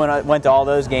 We went to all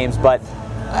those games, but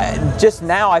just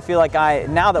now I feel like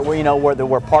now that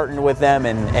we're partnered with them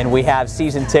and we have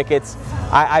season tickets,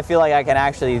 I feel like I can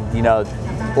actually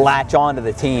latch on to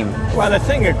the team. Well, the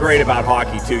thing that's great about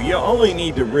hockey too, you only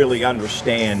need to really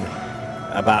understand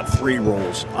about 3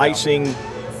 rules: icing,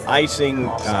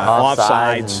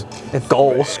 offsides,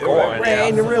 goals,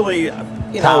 and really,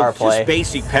 power play. Just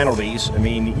basic penalties. I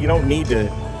mean, you don't need to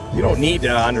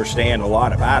understand a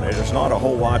lot about it. There's not a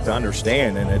whole lot to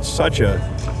understand, and it's such a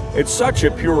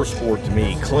pure sport to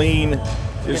me. Clean.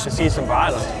 Just to see some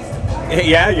violence.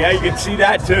 Yeah, you can see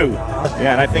that too.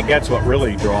 Yeah, and I think that's what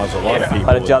really draws a lot of people.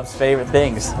 One of Jub's favorite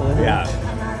things. Yeah.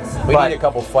 We need a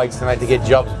couple fights tonight to get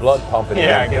Jub's blood pumping.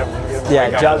 Yeah, again.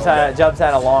 get him. Jub's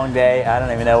had a long day. I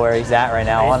don't even know where he's at right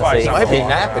now, honestly. He might be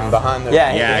napping behind the.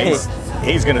 Yeah,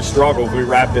 he's going to struggle if we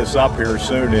wrap this up here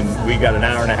soon, and we got an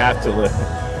hour and a half till the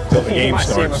game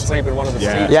starts. See him asleep in one of the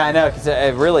seats. Yeah, I know. Because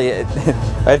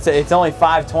it's only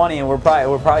 5:20, and we're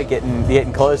probably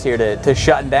getting close here to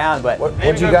shutting down. But what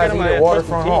did you guys eat at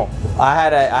Waterfront Hall? I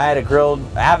had a grilled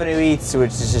Avenue Eats,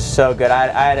 which is just so good. I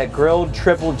had a grilled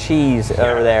triple cheese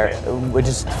over there, which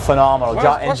is phenomenal.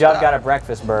 And Jub got a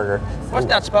breakfast burger. What's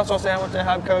that special sandwich they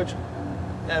have, Coach?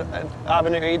 At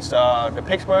Avenue Eats, the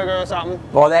Pix Burger or something?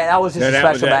 Well, that was just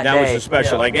special that day. That was a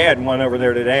special. Like, I had one over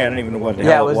there today. I don't even know what the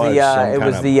hell it was. It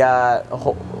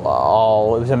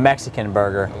was a Mexican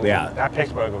burger. Yeah. That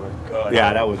Pix Burger was good.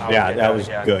 Yeah, that was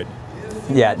good.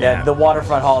 Yeah, the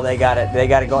Waterfront Hall, they got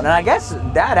it going. And I guess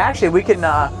that actually we can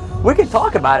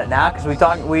talk about it now because we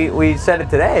said it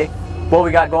today. What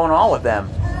we got going on with them?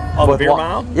 Oh, the beer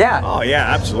mile? Yeah. Oh,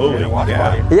 yeah, absolutely.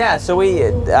 Yeah, so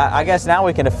I guess now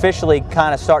we can officially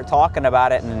kind of start talking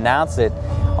about it and announce it.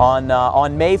 On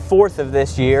May 4th of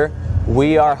this year,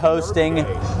 we are hosting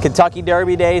Kentucky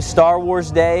Derby Day, Star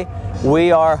Wars Day.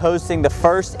 We are hosting the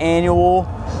first annual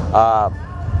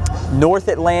North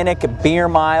Atlantic Beer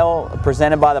Mile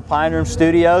presented by the Pine Room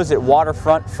Studios at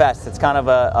Waterfront Fest. It's kind of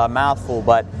a mouthful,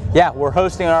 but yeah, we're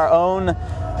hosting our own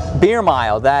beer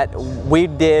mile that we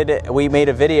made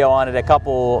a video on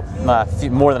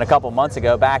it more than a couple months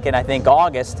ago, back in I think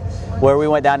August, where we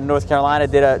went down to North Carolina,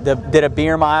 did a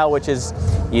beer mile, which is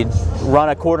you run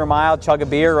a quarter mile, chug a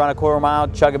beer, run a quarter mile,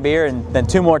 chug a beer, and then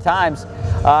 2 more times.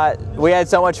 We had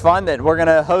so much fun that we're going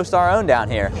to host our own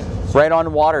down here, right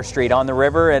on Water Street on the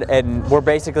river, and we're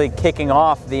basically kicking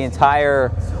off the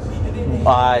entire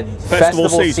festival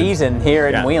season here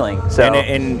in Wheeling. So,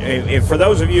 and for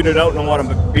those of you that don't know what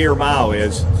a beer mile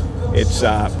is, it's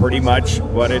pretty much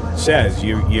what it says.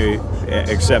 You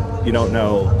except you don't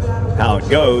know how it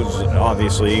goes,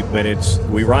 obviously. But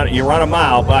you run a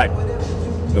mile, but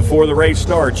before the race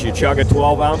starts, you chug a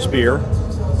 12-ounce beer,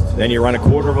 then you run a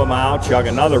quarter of a mile, chug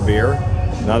another beer,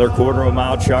 another quarter of a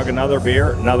mile, chug another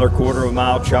beer, another quarter of a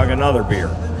mile, chug another beer.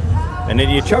 And then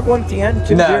you chug one at the end?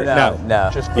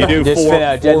 No. You do four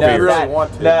beers.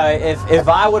 If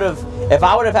I would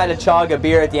have had to chug a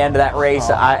beer at the end of that race,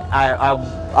 I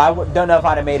don't know if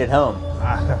I'd have made it home.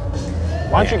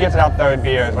 Once you get to that third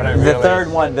beer,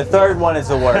 the third one is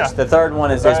the worst. The third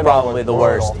one is probably the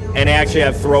worst. And they actually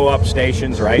have throw-up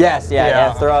stations, right? Yes,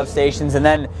 have throw-up stations, and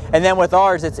then with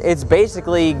ours, it's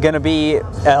basically going to be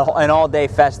an all-day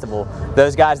festival.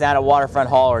 Those guys down at Waterfront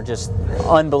Hall are just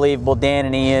unbelievable. Dan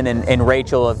and Ian and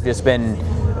Rachel have just been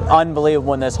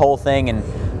unbelievable in this whole thing, and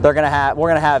we're gonna have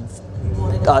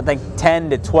I think 10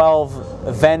 to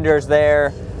 12 vendors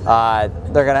there.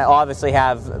 They're going to obviously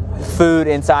have food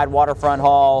inside Waterfront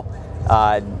Hall.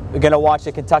 We're going to watch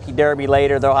the Kentucky Derby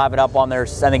later. They'll have it up on their,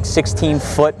 I think,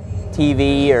 16-foot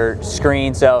TV or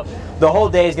screen. So the whole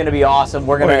day is going to be awesome.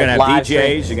 We're going to have live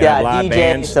DJs. You're going to have live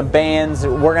bands. Some bands.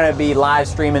 We're going to be live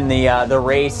streaming the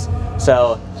race.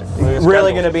 So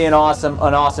really going to be an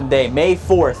awesome day. May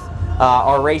 4th.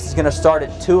 Our race is going to start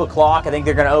at 2 o'clock. I think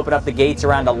they're going to open up the gates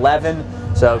around 11.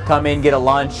 So come in, get a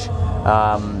lunch.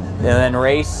 And then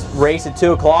race at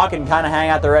 2 o'clock and kind of hang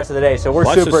out the rest of the day. So we're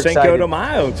super excited. Cinco de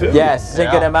Mayo too. Yes,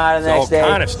 Cinco de Mayo the next day.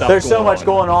 Kind of stuff There's so much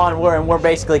going on. We're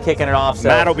basically kicking it off. So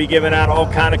Matt will be giving out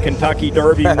all kind of Kentucky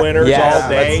Derby winners all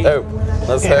day.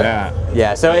 Let's hope.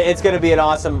 Yeah. So it's going to be an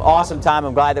awesome time.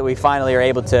 I'm glad that we finally are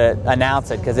able to announce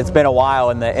it because it's been a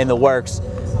while in the works.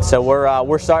 So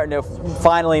we're starting to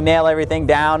finally nail everything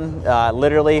down.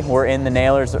 Literally, we're in the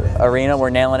Nailers Arena. We're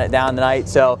nailing it down tonight.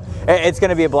 So it's going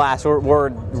to be a blast. We're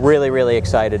really, really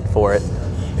excited for it.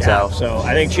 Yeah, so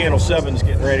I think Channel 7's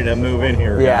getting ready to move in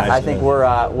here. Yeah, guys. I think we're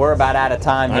about out of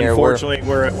time here. Unfortunately,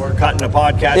 we're cutting the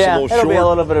podcast a little short. It'll be a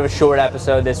little bit of a short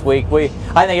episode this week.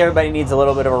 I think everybody needs a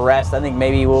little bit of a rest. I think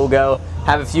maybe we'll go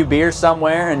have a few beers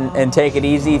somewhere and take it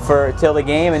easy till the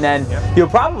game, and then you'll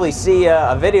probably see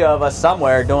a video of us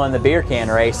somewhere doing the beer can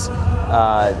race.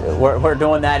 We're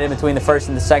doing that in between the first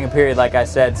and the second period, like I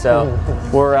said. So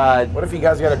we're. What if you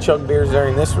guys got to chug beers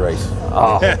during this race?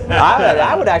 Oh,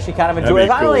 I would actually kind of enjoy it.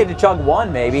 If I only had cool. to chug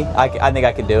one, maybe I think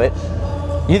I could do it.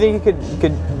 You think you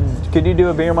could you do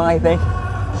a beer mile? You think?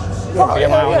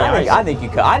 I think you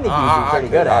could. I think you'd be pretty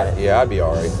good at it. Yeah, I'd be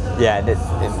all right. Yeah.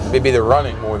 And maybe the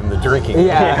running more than the drinking.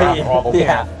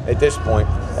 Yeah. At this point.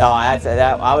 Oh, I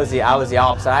was the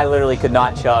opposite. I literally could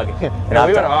not chug. We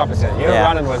were the opposite. Your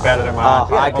running was better than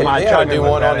mine. I could do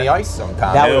one on the ice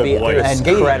sometime. That would be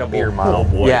incredible. Beer mile.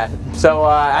 Yeah. So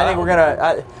I think we're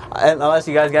gonna. Unless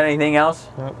you guys got anything else.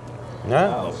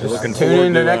 No. Looking Tune forward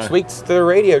in to to next week's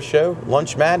radio show.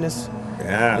 Lunch Madness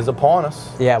is upon us.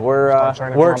 Yeah, we're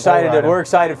excited. We're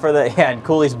excited for and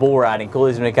Cooley's bull riding.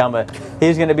 Cooley's gonna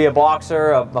he's gonna be a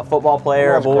boxer, a football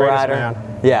player, a bull rider.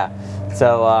 Man. Yeah.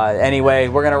 So anyway,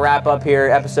 we're gonna wrap up here,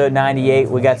 episode 98.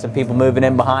 We got some people moving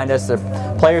in behind us. The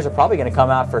players are probably gonna come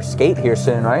out for skate here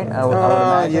soon, right? I would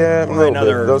imagine. Yeah, a little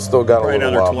bit. Those still got a little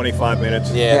another while. 25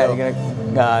 minutes. Yeah, you're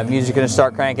gonna music's gonna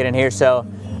start cranking in here. So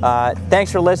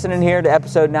thanks for listening here to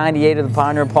episode 98 of the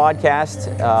Pioneer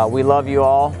Podcast. We love you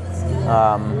all.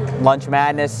 Lunch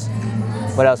Madness.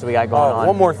 What else have we got going on?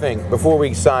 One more thing before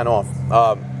we sign off.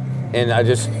 And I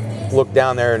just looked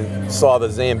down there and saw the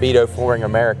Zambito Flooring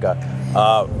America.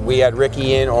 We had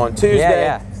Ricky in on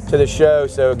Tuesday to the show.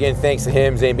 So again, thanks to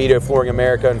him, Zambito Flooring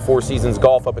America and Four Seasons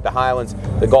Golf up at the Highlands,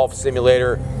 the golf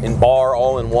simulator and bar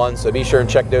all in one. So be sure and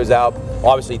check those out.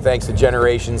 Obviously, thanks to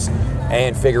Generations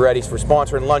and Figueretti's for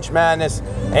sponsoring Lunch Madness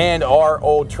and our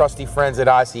old trusty friends at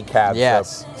IC Cabs.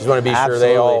 Yes. So just want to be sure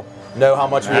they all know how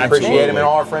much we appreciate them, and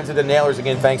all our friends at the Nailers.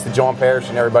 Again, thanks to John Parrish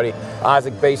and everybody.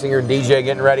 Isaac Basinger and DJ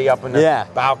getting ready up in the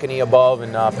balcony above,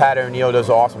 and Pat O'Neill does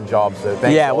an awesome job. So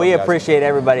thanks. Yeah, we appreciate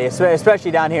everybody,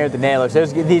 especially down here at the Nailers.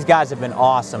 These guys have been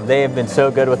awesome. They have been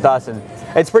so good with us, and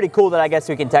it's pretty cool that I guess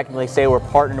we can technically say we're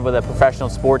partnered with a professional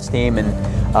sports team,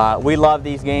 and we love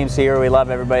these games here. We love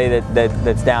everybody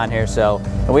that's down here. So,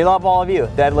 and we love all of you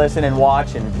that listen and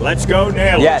watch. And let's go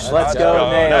Nailers. Yes, let's go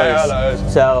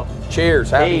Nailers. So, cheers.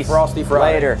 Happy peace. Frosty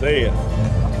Friday. Later. See ya.